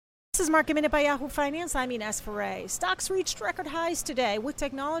is Market Minute by Yahoo Finance. I'm Ines Ferre. Stocks reached record highs today with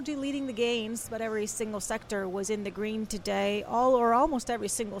technology leading the gains, but every single sector was in the green today, all or almost every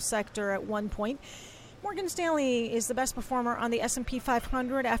single sector at one point. Morgan Stanley is the best performer on the S&P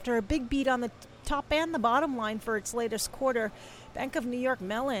 500 after a big beat on the top and the bottom line for its latest quarter. Bank of New York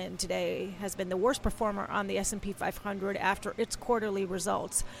Mellon today has been the worst performer on the S&P 500 after its quarterly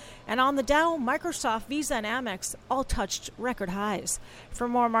results. And on the Dow, Microsoft, Visa, and Amex all touched record highs. For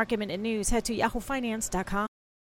more Market Minute news, head to yahoofinance.com.